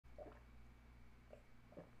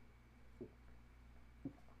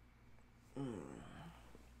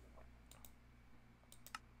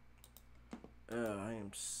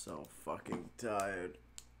I'm so fucking tired.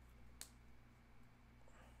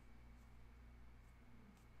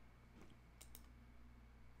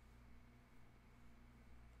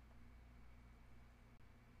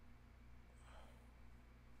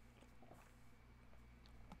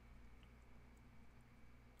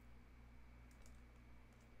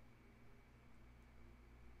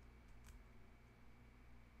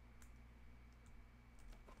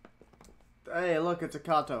 Hey, look, it's a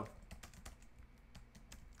Kato.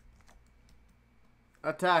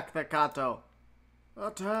 Attack the Kato.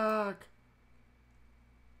 Attack!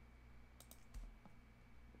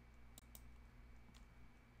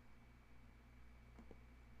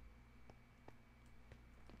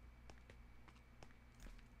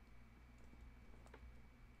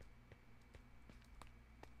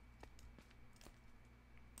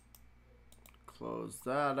 Close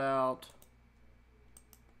that out.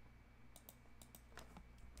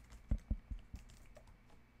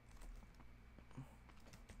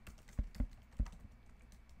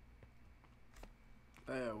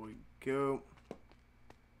 There we go.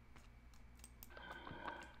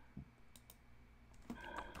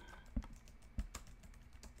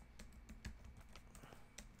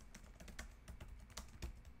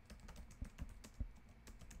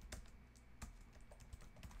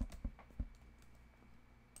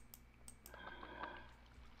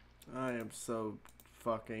 I am so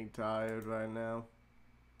fucking tired right now.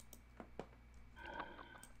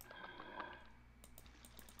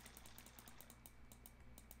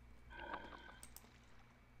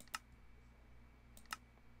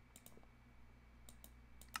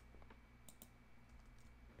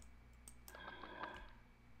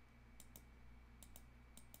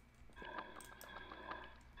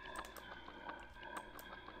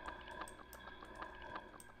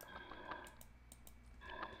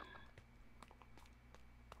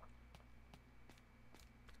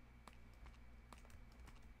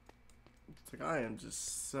 It's like I am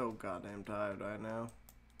just so goddamn tired right now.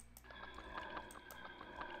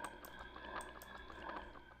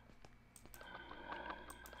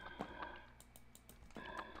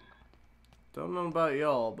 Don't know about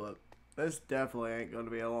y'all, but this definitely ain't gonna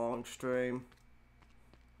be a long stream.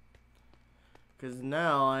 Cause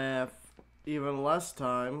now I have even less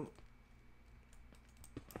time.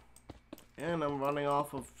 And I'm running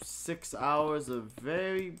off of 6 hours of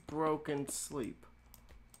very broken sleep.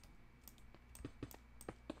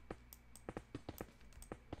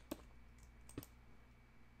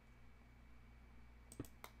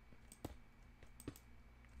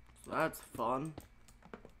 So that's fun.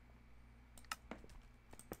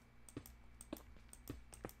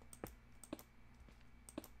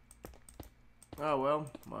 Oh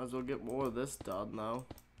well, might as well get more of this done now.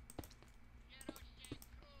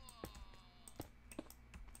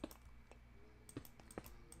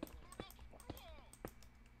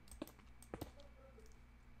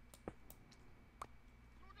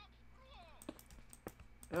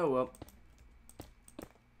 Oh well.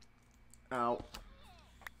 Ow.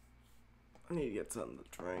 I need to get something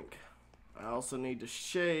to drink. I also need to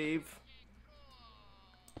shave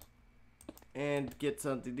and get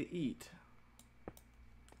something to eat.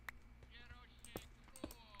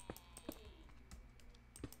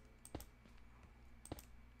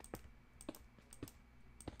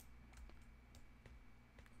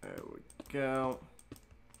 There we go.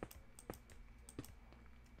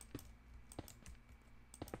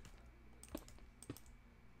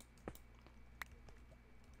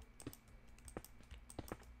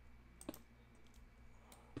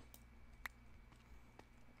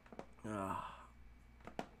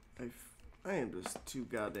 I am just too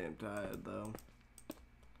goddamn tired though.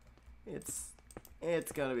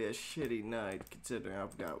 It's gonna be a shitty night considering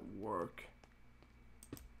I've got work.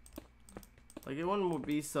 Like it wouldn't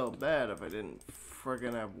be so bad if I didn't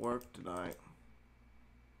friggin' have work tonight.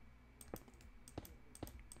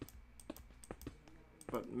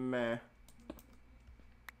 But meh.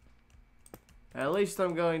 At least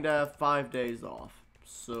I'm going to have 5 days off.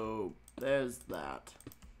 So there's that.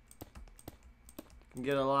 Can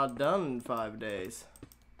get a lot done in 5 days.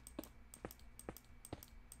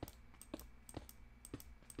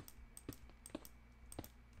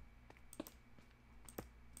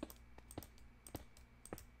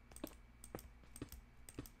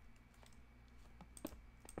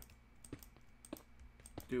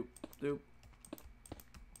 Doop, doop.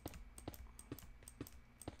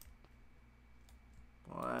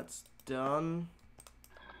 Well, that's done.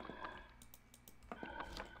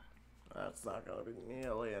 That's not gonna be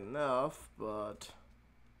nearly enough, but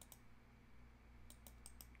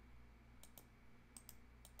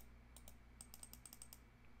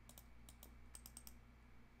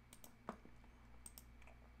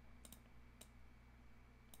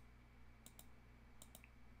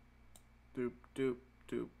Doop, doop,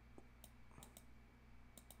 doop.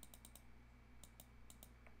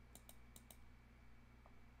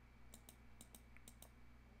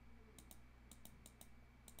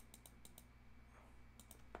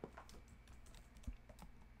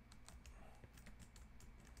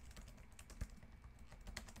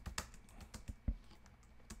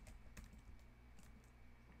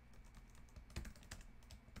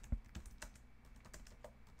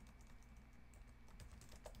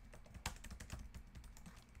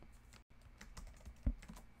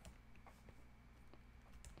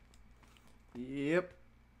 Yep.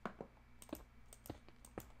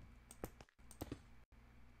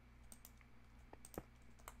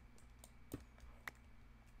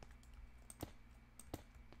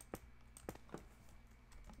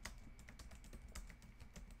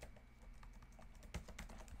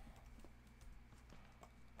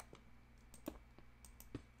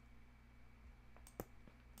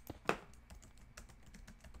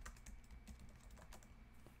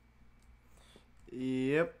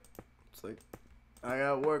 Yep. It's like I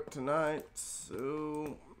got work tonight,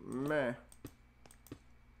 so meh. I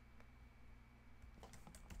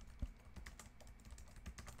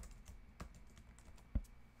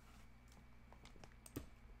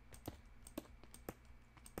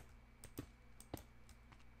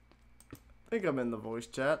think I'm in the voice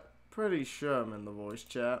chat. Pretty sure I'm in the voice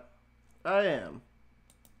chat. I am.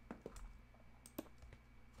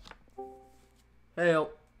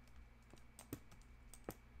 Hail.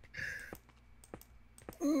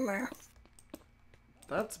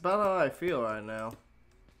 That's about how I feel right now.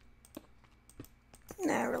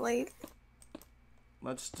 Nah, relate.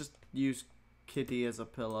 Let's just use Kitty as a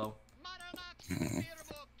pillow.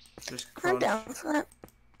 Just I'm crunch. down for that.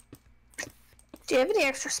 Do you have any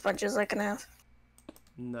extra sponges I can have?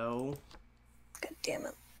 No. God damn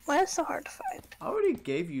it. Why is it so hard to find? I already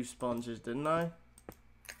gave you sponges, didn't I?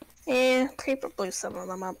 Yeah, Creeper blew some of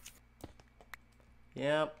them up.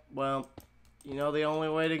 Yep, well, you know the only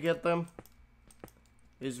way to get them?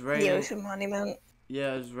 Is The raiding... Ocean Monument.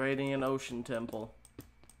 Yeah, is raiding an ocean temple.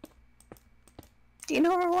 Do you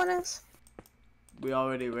know where one is? We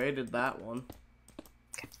already raided that one.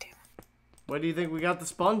 God damn it. Where do you think we got the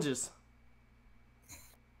sponges?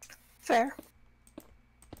 Fair.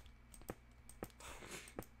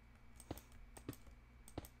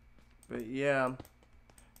 But yeah.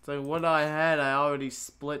 So what I had, I already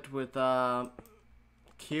split with Kira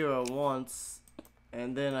once.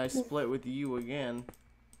 And then I split with you again.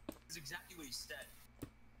 That's exactly what he said.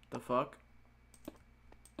 The fuck?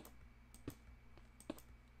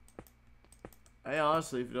 I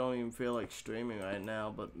honestly don't even feel like streaming right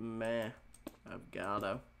now, but meh. I've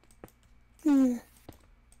gotta.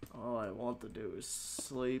 All I want to do is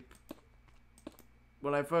sleep.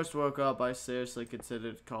 When I first woke up, I seriously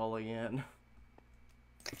considered calling in.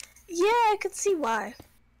 Yeah, I could see why.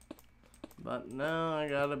 But no, I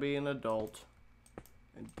gotta be an adult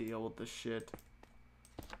and deal with the shit.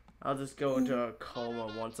 I'll just go into a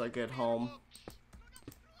coma once I get home.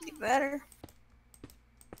 You better.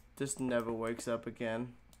 Just never wakes up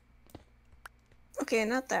again. Okay,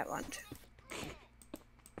 not that one.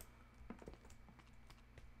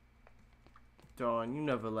 Dawn, you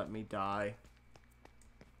never let me die.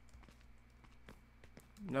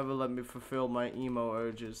 Never let me fulfill my emo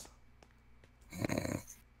urges.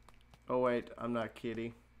 Oh wait, I'm not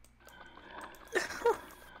Kitty.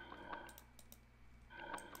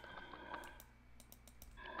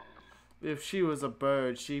 If she was a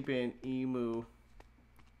bird, she'd be an emu.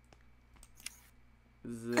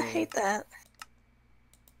 Zing. I hate that.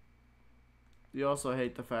 You also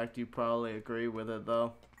hate the fact you probably agree with it,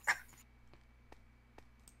 though.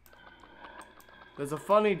 There's a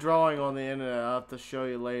funny drawing on the internet I'll have to show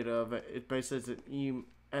you later of it. It basically is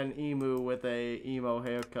an emu with a emo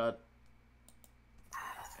haircut.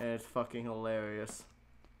 And it's fucking hilarious.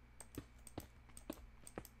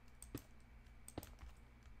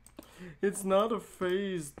 It's not a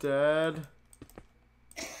phase, Dad.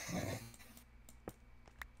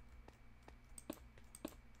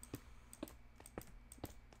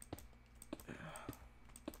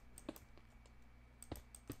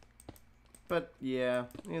 But yeah,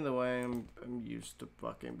 either way, I'm used to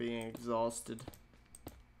fucking being exhausted.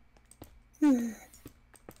 I'm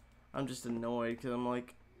just annoyed because I'm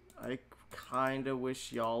like, I kind of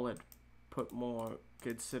wish y'all had put more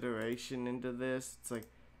consideration into this. It's like,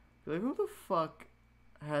 who the fuck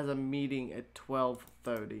has a meeting at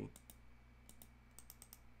 12:30?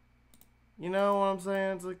 You know what I'm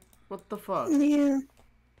saying? It's like, what the fuck? Yeah.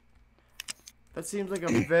 That seems like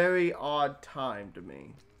a very odd time to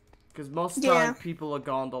me. Because most of the time, people are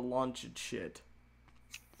gone to lunch and shit.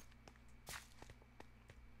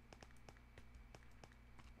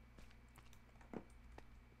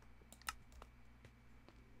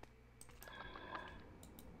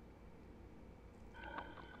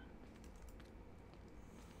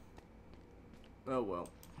 Oh well.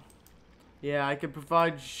 Yeah, I can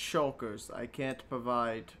provide shulkers. I can't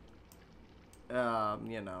provide,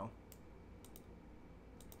 you know.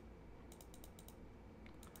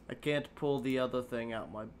 I can't pull the other thing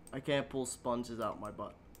out my... I can't pull sponges out my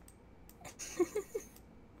butt.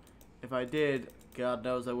 If I did, God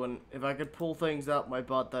knows I wouldn't... If I could pull things out my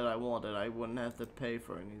butt that I wanted, I wouldn't have to pay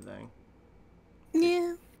for anything.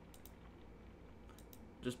 Yeah.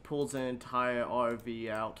 Just pulls an entire RV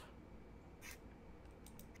out.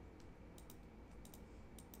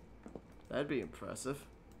 That'd be impressive.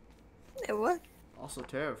 It would. Also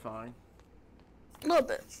terrifying. A little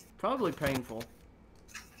bit. Probably painful.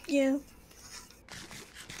 Yeah.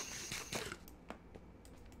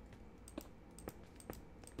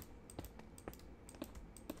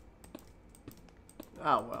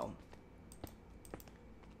 Oh well.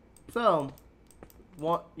 So,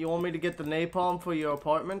 you want me to get the napalm for your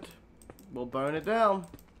apartment? We'll burn it down.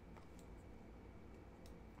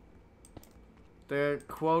 The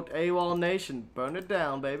quote AWOL Nation, burn it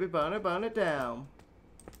down, baby, burn it down.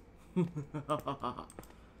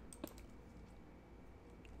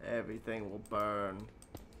 Everything will burn.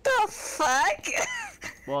 The fuck?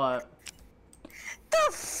 What?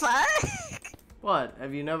 The fuck? What?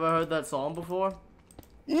 Have you never heard that song before?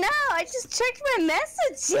 No, I just checked my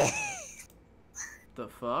messages. The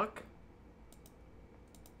fuck?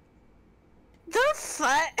 The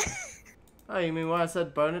fuck? Oh, you mean when I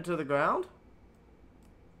said burn it to the ground?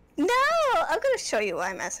 No, I'm gonna show you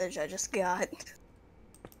my message I just got.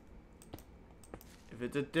 If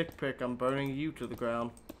it's a dick pic, I'm burning you to the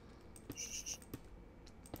ground.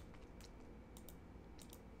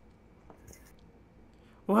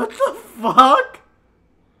 What the fuck?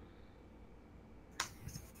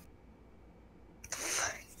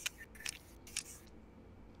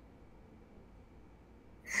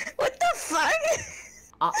 What the fuck?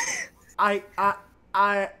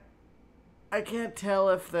 I can't tell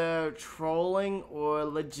if they're trolling or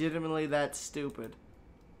legitimately that stupid.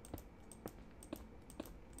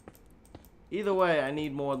 Either way, I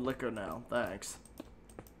need more liquor now. Thanks.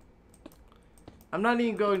 I'm not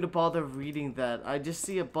even going to bother reading that. I just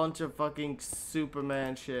see a bunch of fucking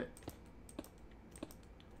Superman shit.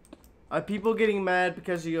 Are people getting mad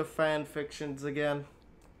because of your fan fictions again?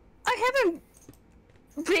 I haven't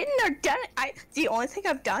written or done it. The only thing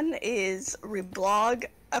I've done is reblog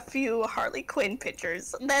a few Harley Quinn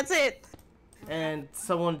pictures. That's it. And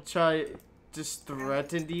someone just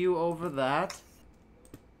threatened you over that?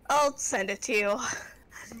 I'll send it to you.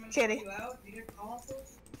 Kidding.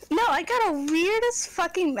 No, I got a weirdest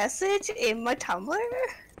fucking message in my Tumblr.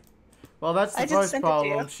 Well, that's the I just first sent it to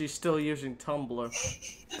problem. you. She's still using Tumblr.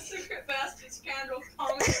 The secret bastard scoundrel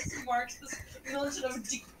comments marks this militant of a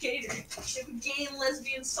dictatorship, gay and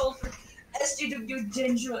lesbian sulfur, SJW,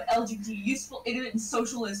 ginger, LGBT, useful, ignorant, and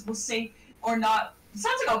socialist will say or not. It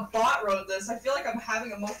sounds like a bot wrote this. I feel like I'm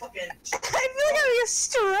having a motherfucking. I feel like I'm having a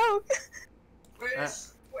stroke.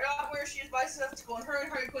 Where she is bisexual and her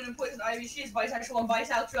and Harley Quinn and Poison Ivy, she is bisexual and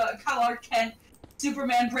bisexual. Clark Kent,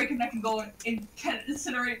 Superman, break a neck and go and can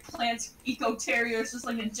incinerate plants, eco terriers, just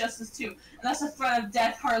like Injustice 2. And that's a threat of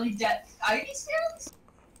death, Harley death. Ivy stands?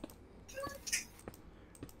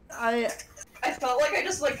 I felt like I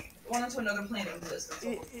just like went into another plane of existence.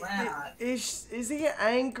 Is he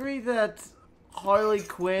angry that Harley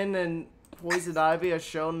Quinn and Poison Ivy are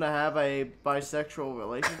shown to have a bisexual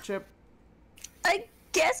relationship? I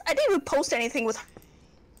guess I didn't even post anything with her.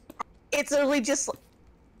 It's literally just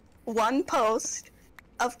one post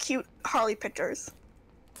of cute Harley pictures.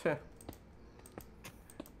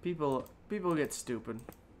 People get stupid.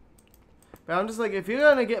 But I'm just like, if you're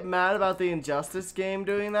gonna get mad about the Injustice game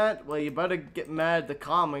doing that, well, you better get mad at the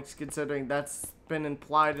comics, considering that's been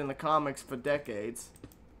implied in the comics for decades.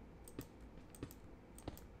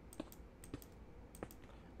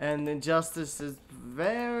 And Injustice is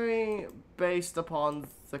very based upon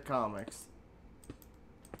the comics.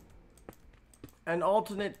 An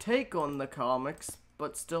alternate take on the comics,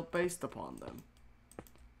 but still based upon them.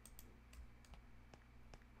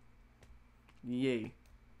 Yay.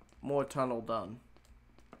 More tunnel done.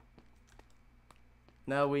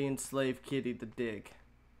 Now we enslave Kitty to dig.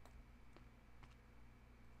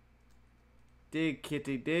 Dig,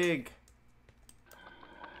 Kitty, dig.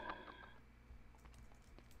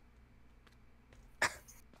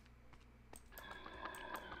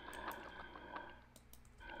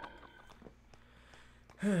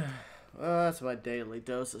 Well, that's my daily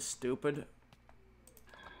dose of stupid.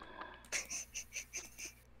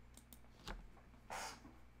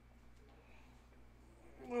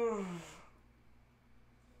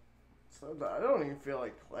 So I don't even feel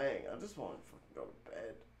like playing. I just want to fucking go to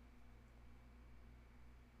bed.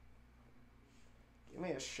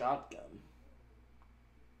 me a shotgun.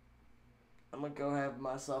 I'm gonna go have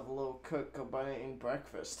myself a little cook combining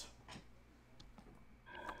breakfast.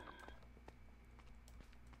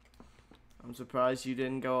 I'm surprised you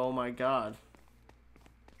didn't go, oh my god.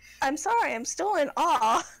 I'm sorry, I'm still in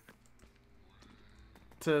awe.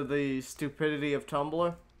 To the stupidity of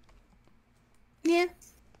Tumblr? Yeah.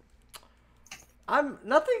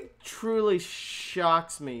 Nothing truly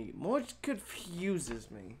shocks me. More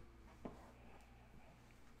confuses me.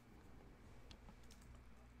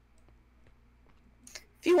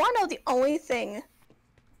 If you want to know the only thing...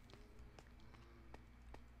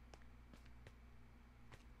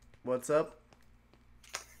 What's up?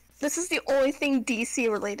 This is the only thing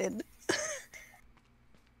DC related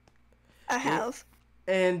I have.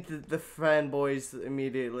 And the fanboys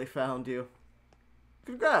immediately found you.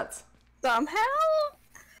 Congrats. Somehow?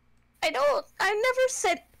 I never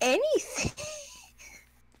said anything.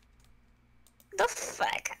 The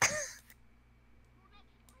fuck?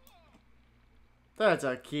 That's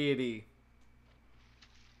a kitty.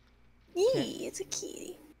 Yee, it's a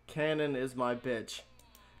kitty. Cannon is my bitch.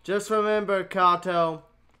 Just remember, Kato,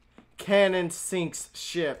 cannon sinks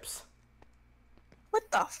ships. What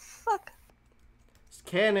the fuck?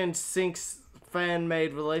 Cannon sinks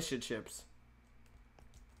fan-made relationships.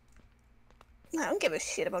 I don't give a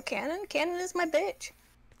shit about Canon. Canon is my bitch.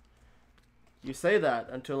 You say that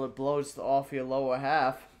until it blows off your lower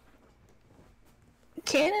half.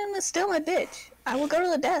 Canon is still my bitch. I will go to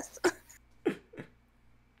the death.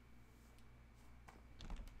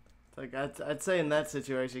 Like I'd say in that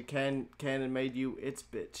situation, Cannon made you its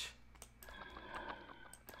bitch.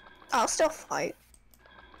 I'll still fight.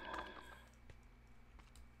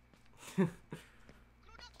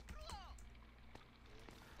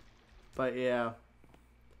 But yeah,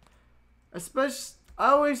 especially I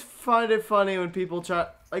always find it funny when people try.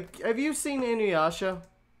 Like, have you seen Inuyasha?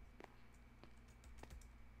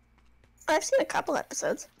 I've seen a couple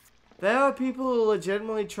episodes. There are people who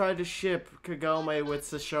legitimately try to ship Kagome with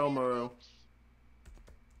Sesshomaru.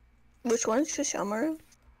 Which one's Shishomaru?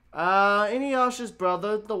 Inuyasha's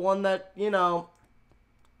brother, the one that, you know,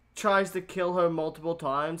 tries to kill her multiple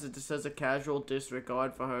times and just has a casual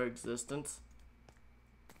disregard for her existence.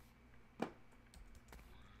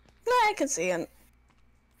 I can see it.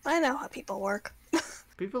 I know how people work.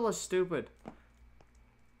 People are stupid.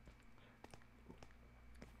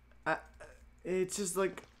 It's just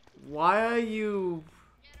like, why are you,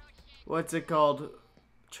 what's it called,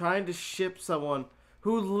 trying to ship someone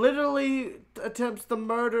who literally attempts to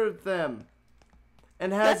murder them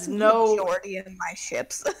and has That's no majority in my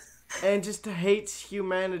ships. and just hates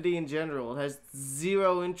humanity in general, has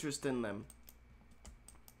zero interest in them.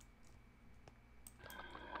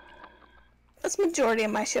 That's majority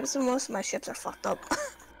of my ships, and most of my ships are fucked up.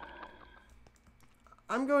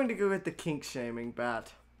 I'm going to go with the kink shaming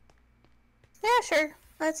bat. Yeah, sure.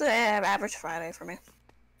 That's an average Friday for me.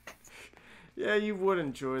 Yeah, you would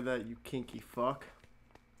enjoy that, you kinky fuck.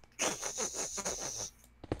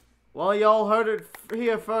 Well, y'all heard it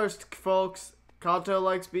here first, folks. Kato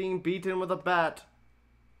likes being beaten with a bat.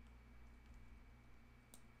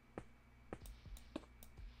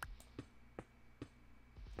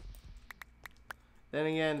 Then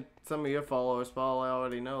again, some of your followers probably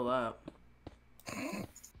already know that.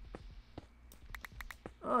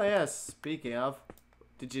 Oh yes, speaking of,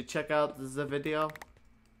 did you check out the video?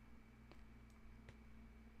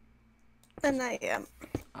 And I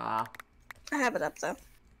Ah, have it up though.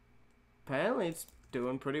 apparently it's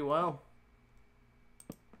doing pretty well.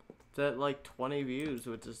 It's at like 20 views,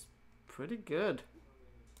 which is pretty good.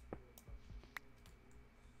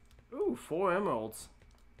 Ooh, 4 emeralds.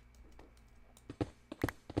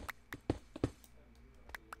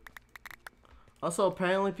 Also,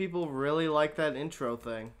 apparently people really like that intro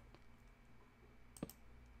thing.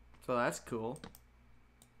 So that's cool.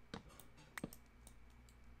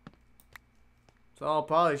 So I'll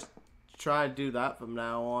probably try to do that from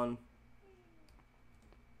now on.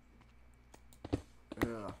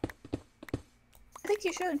 Yeah. I think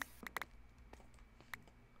you should.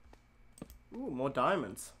 Ooh, more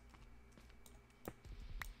diamonds.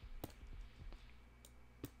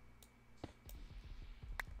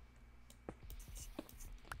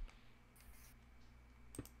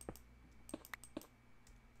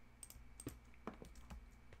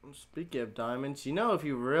 Speaking of diamonds, you know if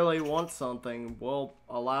you really want something, we'll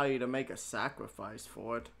allow you to make a sacrifice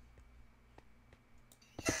for it.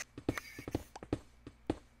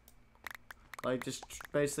 Like, just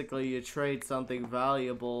basically you trade something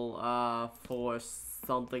valuable for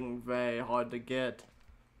something very hard to get.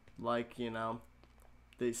 Like, you know,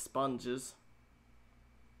 these sponges.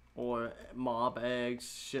 or mob eggs,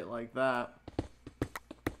 shit like that.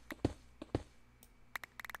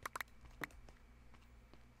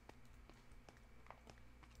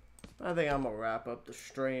 I think I'm gonna wrap up the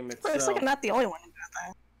stream itself. Looks like I'm not the only one who got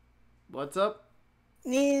that. What's up?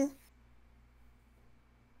 Yeah.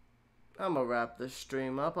 I'm gonna wrap this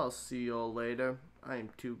stream up. I'll see you all later. I am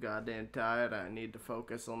too goddamn tired. I need to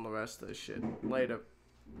focus on the rest of this shit. Later.